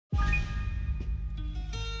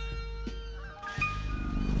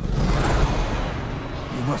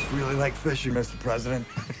must really like fishing, Mr. President.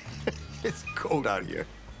 It's cold out here.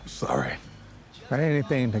 Sorry.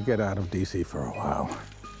 Anything to get out of D.C. for a while.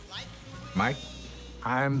 Mike,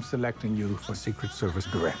 I'm selecting you for Secret Service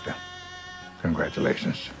Director.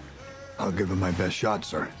 Congratulations. I'll give it my best shot,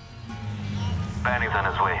 sir. Banning's on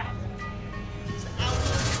his way.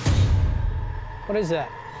 What is that?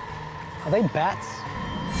 Are they bats?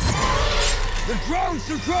 The drones!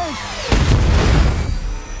 The drones!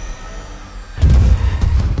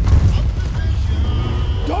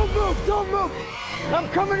 Don't move! Don't move! I'm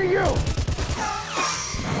coming to you!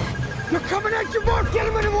 They're coming at you, Mark! Get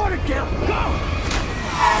him in the water! Get him! Go!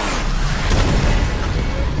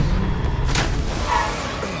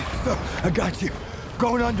 I got you.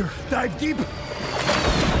 Going under. Dive deep.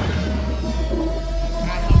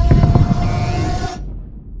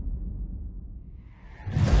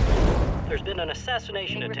 There's been an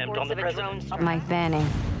assassination attempt on the president. Mike Banning,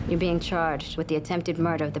 you're being charged with the attempted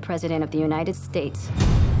murder of the President of the United States.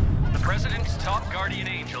 The president's top guardian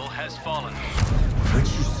angel has fallen. Can't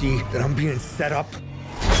you see that I'm being set up?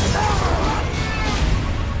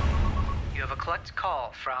 You have a collect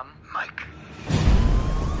call from Mike.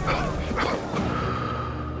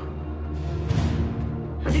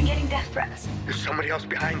 I've been getting death threats. There's somebody else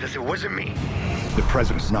behind us. It wasn't me. The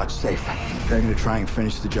president's not safe. They're gonna try and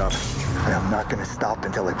finish the job. And I'm not gonna stop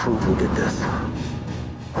until I prove who did this.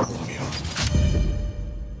 I love you.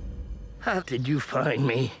 How did you find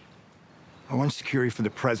me? I want security for the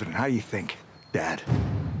president. How do you think, Dad?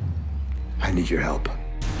 I need your help.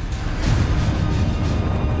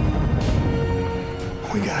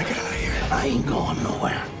 We gotta get out of here. I ain't going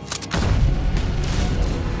nowhere.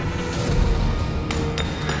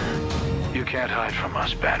 You can't hide from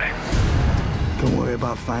us, Banning. Don't worry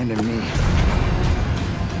about finding me.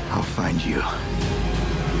 I'll find you.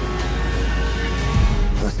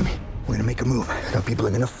 Listen to me. We're gonna make a move. Some people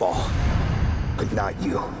are gonna fall. But not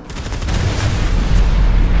you.